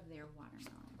 2 of their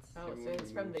watermelons. Oh, so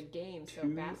it's from the game, so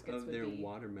 2 baskets of would their be...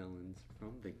 watermelons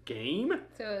from the game.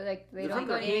 So like they Is it don't from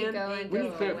go their in, hand? go and We go need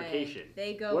away. clarification.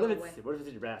 They go What away. if it's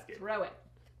in your basket? Throw it.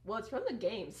 Well, it's from the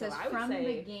game, It so says I would from say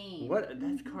the game. What?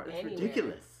 That's Anywhere.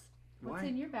 ridiculous. What's Why?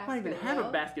 in your Why basket? even have a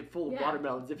Will? basket full of Yeah.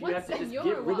 watermelons if you What's have to in just your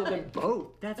get rid of them wallet?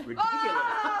 both? That's ridiculous.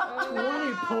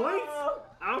 20 points?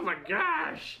 Oh my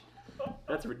gosh.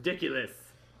 That's ridiculous.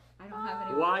 I don't have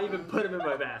any. Why even put them in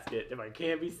my basket if I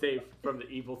can't be safe from the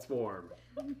evil swarm?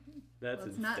 That's Well,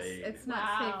 it's insane. not. It's not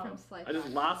Wow. safe from Slice. I just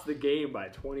lost the game by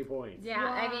 20 points. Yeah,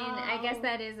 I mean, I guess Wow.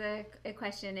 that is a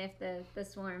question if the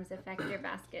swarms affect your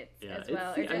baskets Yeah, as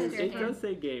well. I mean, just your it does hand.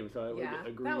 say game, so I would Yeah,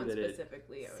 agree that one that it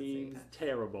specifically, I would seems say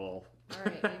terrible. All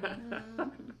right,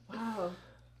 Amy. Wow.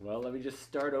 Well, let me just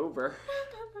start over.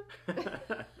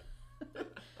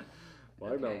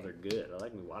 Watermelons Okay. are good. I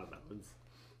like my watermelons.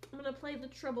 I'm gonna play the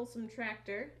troublesome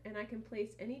tractor, and I can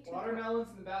place any two. Watermelons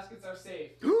in the baskets are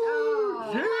safe.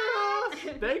 Yeah!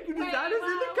 Thank you, designers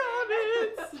in the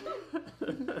comments.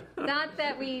 Not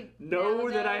that we know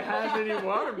that I have any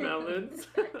watermelons.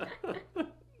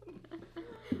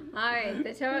 All right,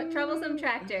 the troublesome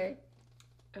tractor.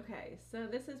 Okay, so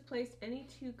this is place any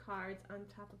two cards on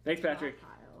top of the Thanks, draw Patrick.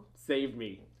 pile. Save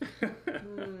me.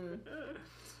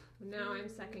 Now I'm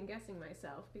second guessing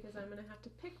myself because I'm gonna have to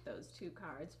pick those two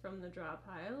cards from the draw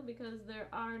pile because there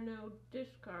are no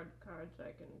discard cards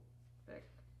I can pick.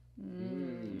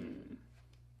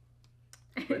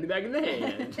 Put it back in the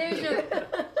hand. There's no.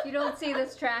 You don't see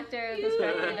this tractor. This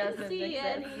tractor doesn't see exist.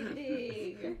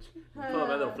 anything. Pull up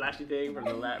my little flashy thing from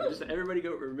the lab. Just everybody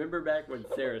go. Remember back when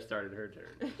Sarah started her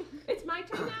turn. It's my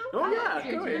turn now. Oh, yeah, It's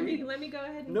your go turn. ahead. Let me go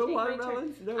ahead and No take my turn.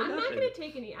 watermelons. No I'm nothing. not gonna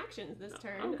take any actions this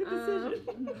turn. Oh, good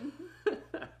decision.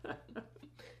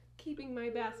 Keeping my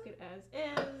basket as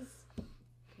is.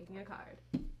 Taking a card.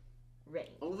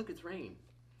 Rain. Oh, look, it's rain.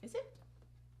 Is it?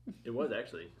 It was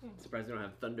actually. Surprised they don't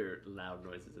have thunder loud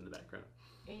noises in the background.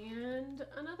 And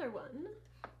another one.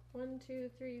 1, 2,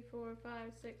 3, 4,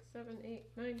 5, 6, 7, 8,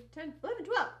 9, 10, 11,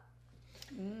 12.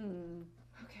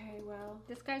 Okay, well.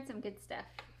 Discard some good stuff.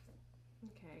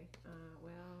 Okay,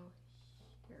 well,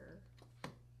 here.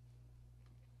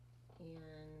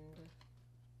 And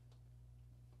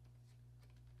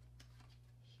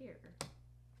here.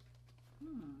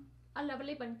 A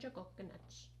lovely bunch of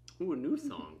coconuts. Ooh, a new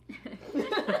song.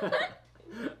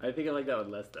 I think I like that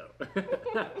one less though.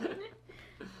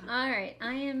 All right,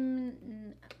 I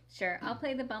am sure. I'll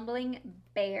play the bumbling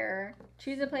bear.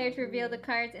 Choose a player to reveal the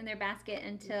cards in their basket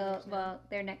until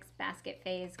their next basket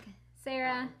phase.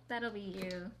 Sarah, that'll be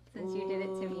you since you did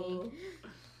it to me.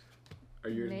 Are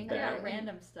yours Make I bad? got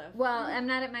random stuff. Well, I'm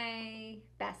not at my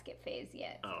basket phase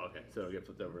yet. Oh, okay. So it'll get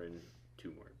flipped over in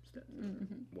 2 more steps.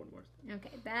 One more step.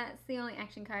 Okay, that's the only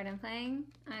action card I'm playing.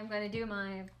 I'm going to do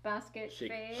my basket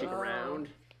Shake phase. around.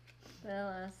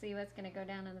 We'll see what's going to go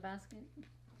down in the basket.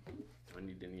 Do I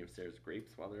need any of Sarah's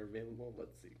grapes while they're available?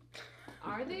 Let's see.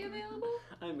 Are they available?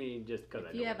 I mean, just because I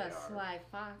If know you have where a they are. Sly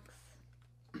Fox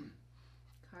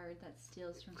card that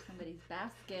steals from somebody's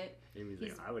basket, Amy's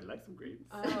like, I would like some grapes.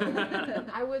 Oh,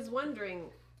 I was wondering,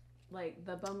 like,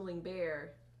 the bumbling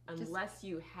bear, unless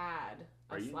you had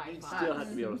Or a you slide box. still have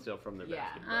to be able to steal from their Yeah.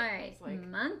 basket. All right, It's like-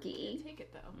 monkey. Take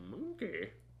it, though. Monkey.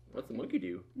 What's the monkey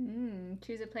do?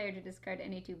 Choose a player to discard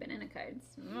any 2 banana cards.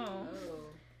 Oh.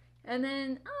 And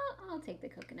then I'll take the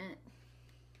coconut.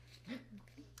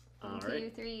 All 1, 2,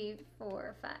 right. 3,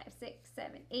 4, 5, 6,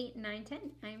 7, 8, 9, 10.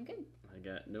 I am good. I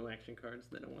got no action cards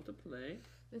that I want to play.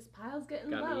 This pile's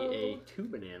getting Got low. me a 2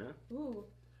 banana Ooh.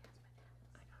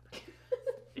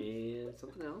 and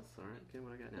something else. All right. Okay,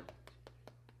 what I got now?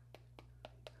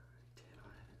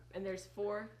 And there's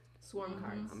 4 swarm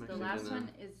cards. I'm the actually last gonna- one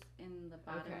is in the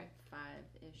bottom Okay.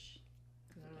 5-ish.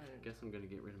 I guess I'm gonna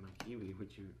get rid of my kiwi,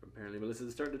 which you apparently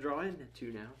Melissa's starting to draw in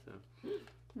to now. So,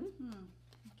 Okay.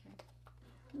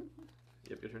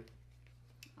 yep, your turn.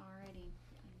 Alrighty.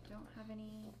 I don't have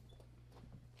any.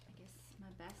 I guess my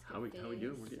basket. How we doing?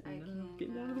 We're phase, getting, I can,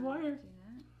 getting down to the wire. Do that.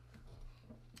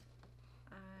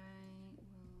 I will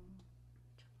troublesome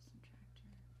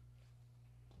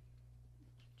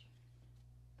tractor.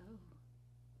 Oh.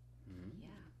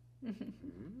 Yeah.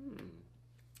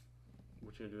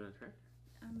 What you gonna do on a tractor?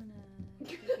 I'm gonna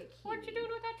take a kiwi. What you doing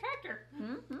with that tractor?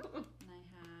 And I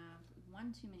have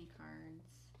 1 too many cards.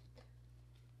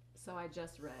 So I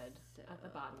just read at the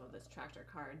bottom of this tractor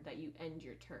card that you end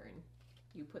your turn.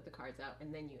 You put the cards out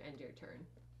and then you end your turn.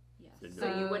 Yes. So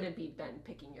you wouldn't be then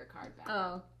picking your card back.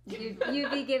 Oh, you'd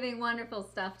be giving wonderful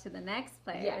stuff to the next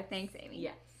player. Yes. Thanks, Amy.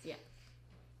 Yes, yes.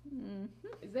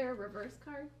 Is there a reverse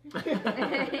card? Because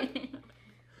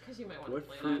you might want to What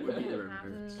play fruit would that. be the I have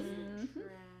reverse? to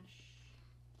trash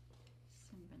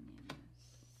some bananas.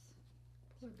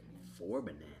 4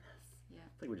 bananas. Yeah.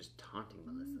 It's like we're just taunting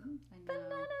Melissa. I know.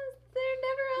 Bananas, they're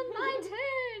never on my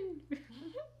turn. I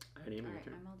already am your Alright,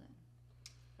 turn. I'm all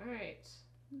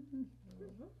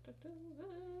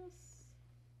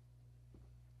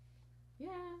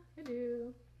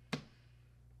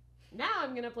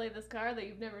gonna play this card that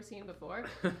you've never seen before.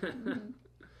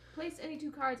 Place any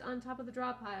 2 cards on top of the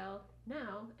draw pile.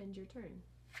 Now, end your turn.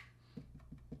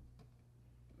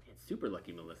 Man, super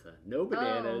lucky, Melissa. No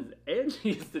bananas, and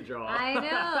she used to draw. I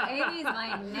know. Amy's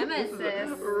my This is a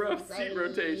nemesis. rough seat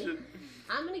rotation.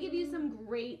 I'm gonna give you some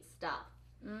great stuff.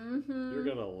 Mm-hmm. You're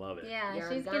gonna love it. Yeah,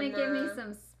 You're she's gonna give me gonna-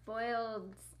 some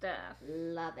spoiled stuff.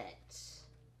 Love it.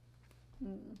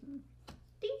 Mm-hmm.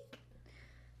 Dink.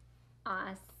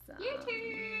 Awesome. Your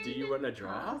turn. Do you want to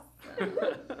draw?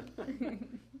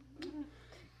 Awesome.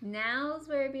 Now's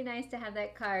where it'd be nice to have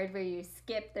that card where you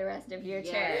skip the rest of your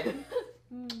turn.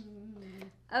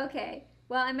 Okay.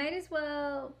 Well, I might as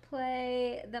well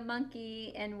play the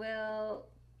monkey and we'll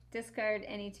discard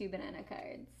any 2 banana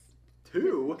cards.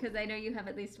 2? Because I know you have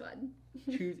at least one.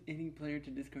 Choose any player to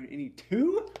discard any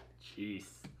 2? Jeez.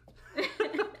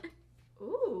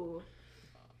 Ooh.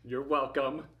 You're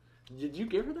welcome. Did you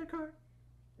give her that card?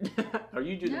 Or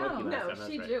you do the No, monkey last No, time? That's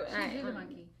she right. drew it. Alright. Do the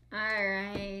monkey.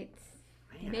 Alright.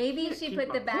 Man, Maybe I can't she keep put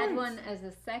my the bad points. one as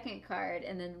a second card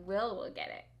and then will get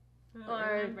it. I don't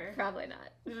Or remember. probably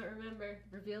not. I don't remember.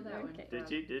 Reveal that one. Okay. Did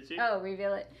she? Did she? Oh,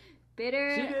 reveal it.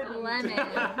 Bitter She didn't. lemon.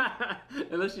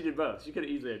 Unless she did both. She could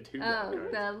have easily had 2 bad Oh,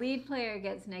 cards. the lead player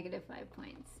gets -5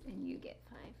 points and you get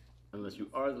 5. Unless you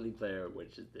are the lead player,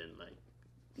 which is then like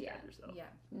Yeah. stab yourself. Yeah.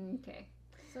 Okay.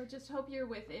 So just hope you're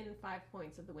within 5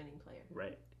 points of the winning player.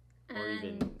 Right. Or And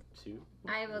even 2.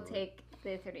 I will take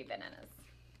the 30 bananas.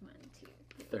 1, 2,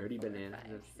 3, 30 4, bananas.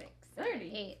 5, 6, 7,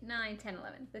 30. 8, 9, 10,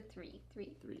 11. The 3.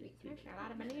 There's a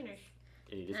lot of bananas.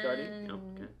 Any discarding? No.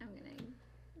 And Okay. I'm gonna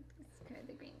discard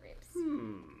the green grapes.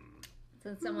 Hmm.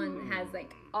 Since someone has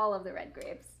like all of the red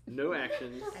grapes. No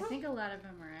actions. I think a lot of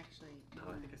them are actually.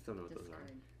 Oh, I think I still know what those are.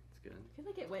 discard. It's good. I feel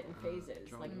like it went in phases.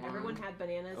 Draw Like one. everyone had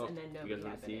bananas Oh, and then you nobody guys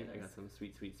want had to see? bananas. I got some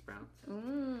sweet, sweet sprouts.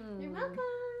 Mm. You're welcome.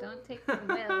 Don't take from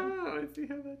Will. I see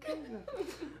how that goes.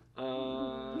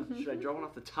 Should I draw one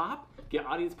off the top? Get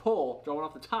audience poll. Draw one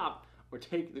off the top, or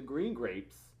take the green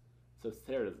grapes, so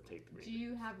Sarah doesn't take the green. Do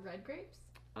you have red grapes?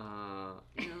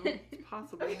 It's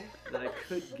possible that I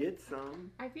could get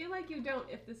some I feel like you don't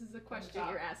if this is a question top.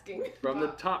 you're asking. from the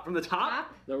top. From the top.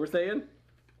 Top? Is that what we're saying?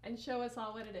 And show us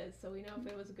all what it is so we know if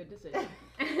it was a good decision.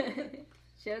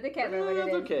 Show the camera what it That's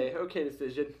is. okay. Okay,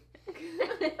 decision.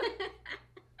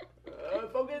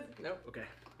 Focus. Nope. Okay.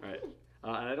 All right.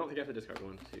 And I don't think I have to discard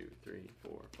 1, 2, 3,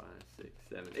 4, 5, 6,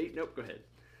 7, 8. Nope. Go ahead.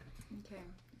 Okay.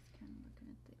 Just kind of looking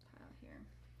at the pile here.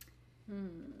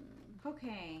 Hmm.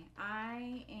 Okay,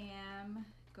 I am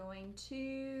going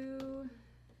to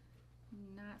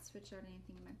not switch out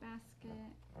anything in my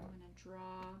basket. I'm gonna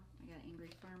draw. I got Angry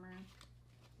Farmer.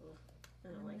 I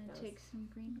don't I'm like gonna those. take some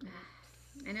green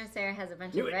grapes. I know Sarah has a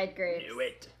bunch Knew of it. red grapes. Knew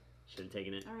it. Should have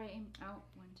taken it. All right. Oh,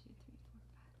 1, 2, 3,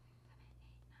 4,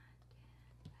 5, 6,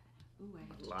 7, 8, 9, 10, 11. Ooh, I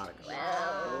have A to lot of take cards.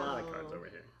 Wow. A lot of cards over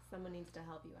here. Someone needs to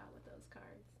help you out with those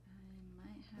cards. I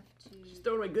might have to. She's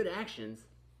throwing away good actions.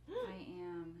 I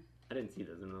am. I didn't see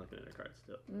those. I'm looking at her cards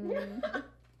still. Mm.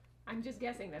 I'm just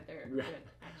guessing that they're Right. good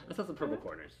I actions. saw some purple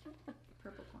corners.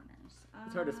 Purple corners.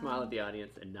 It's hard to smile at the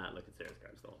audience and not look at Sarah's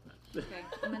cards the whole time. Okay,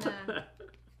 I'm gonna.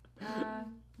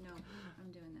 No,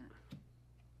 I'm doing that.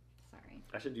 Sorry.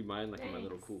 I should do mine like in my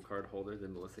little Thanks. cool card holder.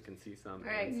 Then Melissa can see some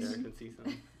Right. and Sarah can see some.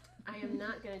 I am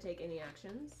not going to take any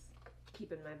actions.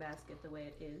 Keeping my basket the way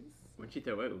it is. What'd you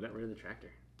throw away? We got rid of the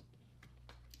tractor.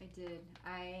 I did.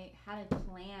 I had a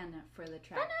plan for the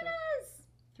tractor. Bananas!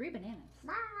 3 bananas.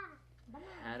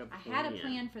 Had a I plan. had a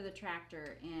plan for the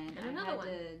tractor, and, And I another had one.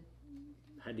 to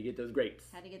Had to get those grapes.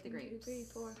 get the 1, 2, grapes. 3,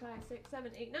 4, 5, 6,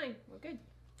 7, 8, 9. We're good.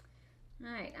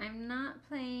 Alright, I'm not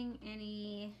playing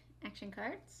any action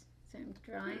cards, so I'm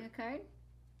drawing a card.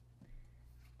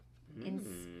 Mm.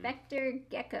 Inspector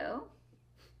Gecko.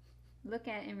 Look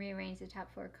at and rearrange the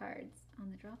top 4 cards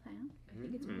on the draw pile. I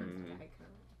think it's pronounced Mm. Geico.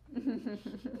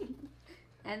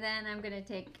 And then I'm going to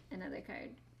take another card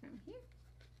from here.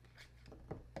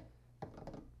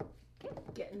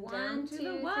 Getting 1, down 2, to the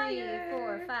 3, wire.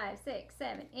 4, 5, 6,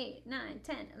 7, 8, 9,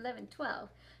 10, 11, 12.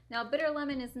 Now, bitter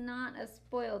lemon is not a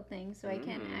spoiled thing, so I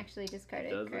can Mm. actually discard It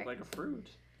it. does look correct? like a fruit.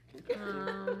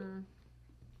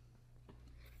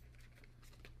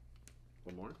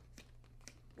 One more.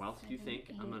 Whilst you 7, think,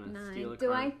 8, I'm gonna 9. steal a Do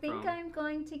card I think from... I'm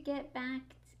going to get back?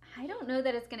 I don't know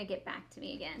that it's going to get back to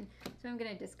me again, so I'm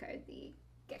going to discard the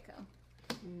gecko.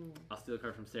 I'll steal a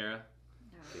card from Sarah.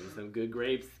 No. Give me some good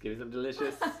grapes. Give me some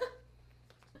delicious.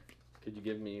 Could you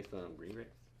give me some green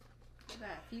grapes? I've got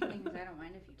a few things I don't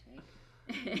mind if you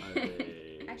take. Are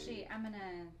they... Actually, I'm gonna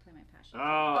play my passion.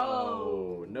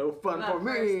 Oh, no fun The for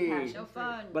first me. passion. No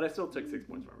fun. But I still took 6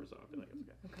 points from her, so I feel like it's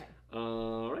okay. Okay.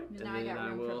 All right. Now I got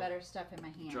room for better stuff in my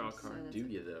hand. Draw a card. So Do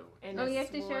you though? And Oh, a you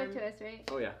have to show it swarm. to us, right?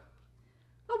 Oh yeah.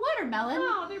 a watermelon.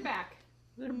 Oh, they're back.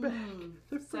 They're back.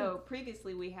 They're So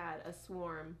previously we had a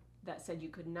swarm that said you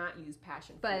could not use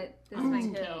passion fruit But this one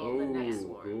until the next Ooh,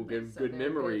 swarm. ooh, good- So good they're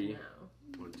memory.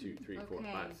 now. 1, 2, 3, 4,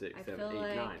 Okay, 5, 6, I 7, feel 8,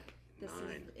 like 9. This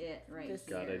 9. is it right This-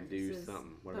 here. Gotta do This is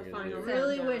something. What the am I gonna I final do?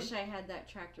 really Rundown. wish I had that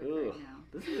tractor card Ugh. now.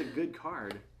 This is a good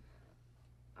card.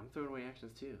 I'm throwing away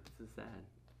actions too. This is sad.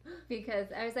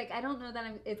 Because I was like, I don't know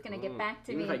that it's going to get back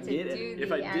to Even me if I to did, do if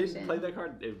the I action. did play that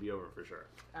card, it would be over for sure.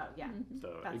 Oh yeah.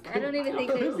 So That's it fine. I don't even think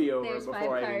it could there's, be over there's 5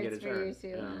 before I cards even get a for turn. you to.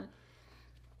 Yeah.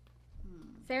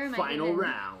 Sarah might Final even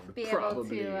round, be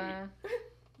probably. able to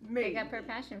Maybe. pick up her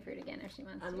passion fruit again if she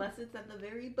wants Unless it's at the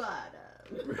very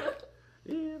bottom.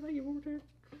 Yeah, if I get one more turn.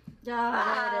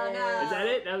 Ah, no. Is that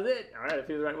it? That was it. All right, I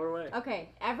threw the right one away. Okay,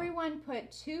 everyone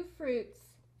put 2 fruits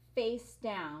face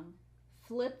down,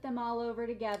 flip them all over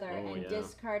together, Oh, and yeah.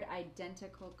 discard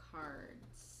identical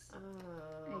cards.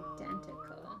 Oh. identical.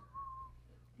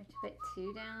 I have to put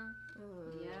 2 down.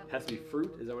 Oh. Yep. Has to be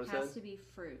fruit. Is that what it Has says? to be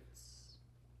fruits.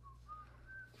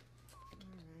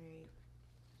 Alright.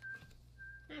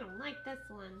 I don't like this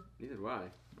one. Neither do I.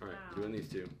 All right, Wow. doing these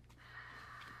 2.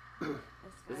 This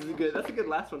guy. is a good. That's a good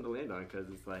last one to land on because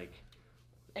it's like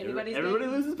Anybody's everybody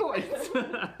game. loses points.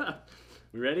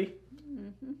 We ready?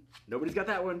 Mm-hmm. Nobody's got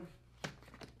that one.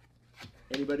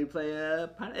 Anybody play a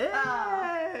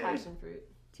Passion fruit.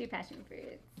 2 passion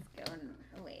fruits going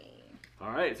away.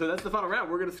 All right, so that's the final round.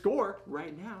 We're gonna score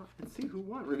right now and see who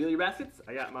won. Reveal your baskets.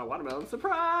 I got my watermelon.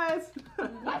 Surprise!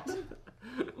 What?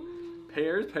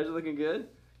 Pears are looking good.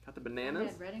 Got the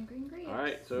bananas. Red and green grapes. All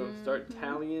right, so start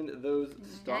tallying those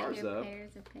stars Got your up.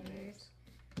 pairs of pears.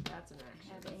 That's an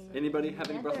action. Anybody have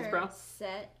any Brussels Another sprouts?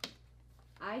 set.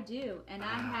 I do, and I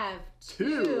have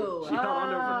 2. 2. She held on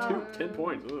to it Oh. for 10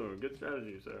 points. Ooh, good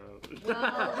strategy, Sarah.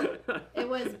 Well, it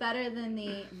was better than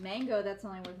the mango that's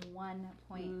only worth 1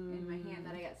 point in my hand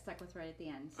that I got stuck with right at the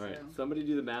end. So. All right, somebody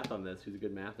do the math on this. Who's a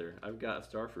good mather? I've got a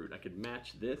star fruit. I could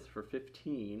match this for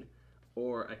 15,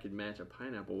 or I could match a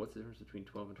pineapple. What's the difference between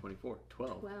 12 and 24?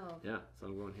 12. 12. Yeah, so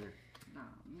I'm going here. Oh,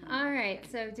 man. All right,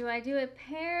 so do I do a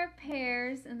pair of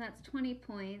pears, and that's 20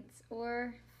 points,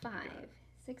 or 5?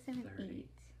 6, 7, 30.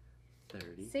 8.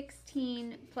 30.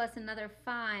 16 plus another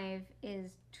 5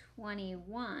 is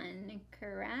 21,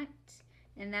 correct?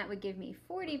 And that would give me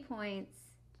 40 points,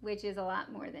 which is a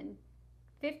lot more than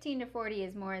 15 to 40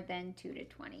 is more than 2 to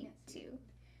 22.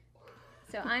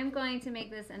 So I'm going to make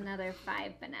this another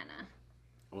 5 banana.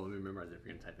 Oh, let me memorize it if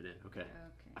you're going to type it in. Okay. Okay.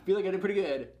 I feel like I did pretty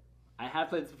good. I have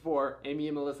played this before. Amy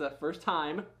and Melissa, first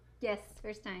time. Yes,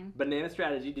 first time. Banana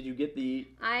strategy. Did you get the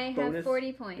I bonus? have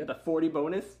 40 points. Got the 40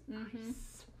 bonus? Mhm.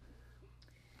 Nice.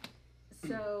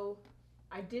 So,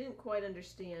 I didn't quite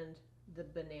understand the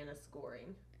banana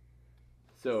scoring.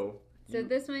 So, So you-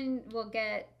 this one will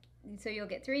get, so you'll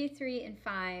get 3, 3, and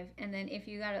 5, and then if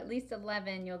you got at least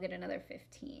 11, you'll get another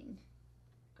 15.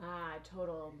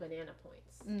 Total banana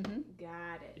points. Mm-hmm.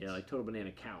 Got it. yeah, like total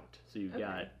banana count. So you've Okay.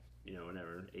 got, you know,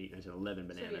 whatever, 8, 9, 10, 11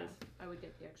 So, bananas. yeah, I would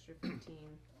get the extra 15.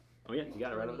 Oh, yeah, you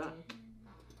got it right on that.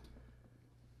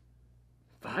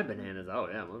 5 bananas. Oh,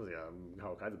 yeah, Melissa's got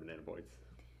all kinds of banana points.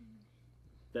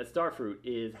 That star fruit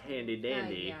is handy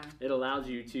dandy. yeah. It allows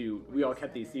you to. We all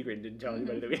kept these secret and didn't tell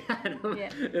anybody that we had them. Yeah.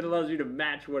 It allows you to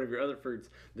match one of your other fruits.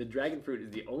 The dragon fruit is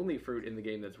the only fruit in the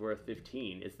game that's worth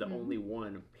 15. It's the only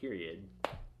one. Period.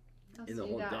 Oh, In so the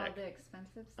you whole got all deck. the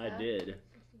expensive I stuff? did.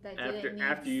 That didn't need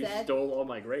After you sets? stole all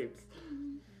my grapes.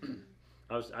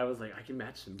 I was like, I can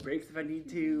match some grapes if I need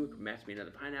to. Match me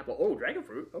another pineapple. Oh, dragon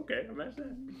fruit. Okay, I'll match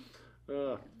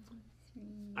that.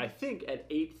 I think at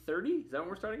 8:30, is that when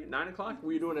we're starting? At 9 o'clock?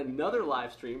 We're doing another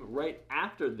live stream right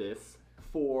after this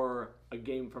for a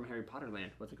game from Harry Potter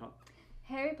Land. What's it called?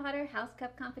 Harry Potter House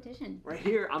Cup Competition. Right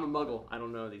here. I'm a muggle. I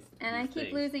don't know these And I these keep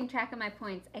things. losing track of my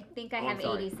points. I think I Oh, have I'm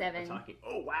sorry. 87. I'm talking.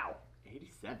 Oh, wow.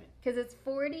 87. Because it's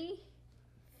 40,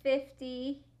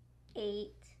 50,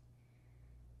 8,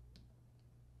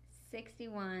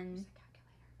 61,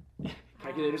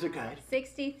 Calculators are good.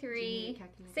 63,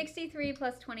 Calculator. 63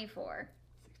 plus 24.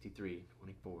 63,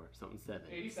 24, something 7.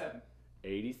 87.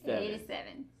 87.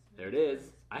 87. There it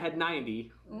is. I had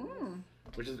 90, Ooh.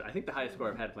 which is, I think, the highest score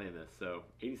I've had playing this. So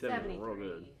 87 is real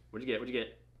good. 73. What'd you get? What'd you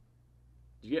get?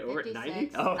 Did you get over at 90?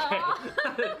 56. Oh, okay.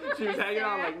 Oh. She was hanging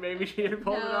on like maybe she had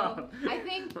pulled it off. No, I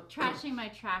think trashing my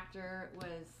tractor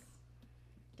was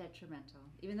detrimental.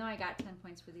 Even though I got 10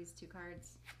 points for these 2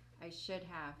 cards, I should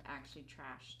have actually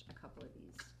trashed a couple of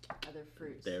these other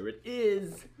fruits. There it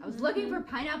is. I was looking for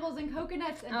pineapples and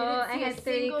coconuts and I didn't had see a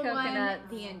 3 single coconuts.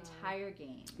 one the entire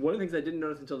game. One of the things I didn't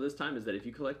notice until this time is that if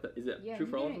you collect is it Yeah, true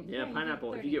you for all of get them? it. Yeah, Yeah, you get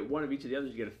pineapple. If 30. you get one of each of the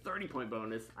others, you get a 30-point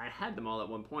bonus. I had them all at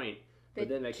one point, but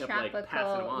then they kept like tropical,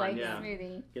 passing them on. like, Yeah.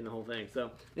 smoothie. Getting the whole thing. So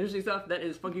interesting stuff. That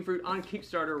is FunkiFruit on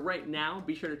Kickstarter right now.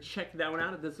 Be sure to check that one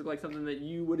out if this looks like something that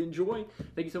you would enjoy.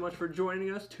 Thank you so much for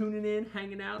joining us, tuning in,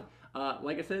 hanging out.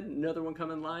 Like I said, another one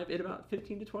coming live in about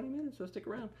 15 to 20 minutes, so stick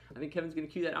around. I think Kevin's going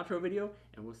to cue that outro video,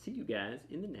 and we'll see you guys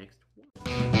in the next one.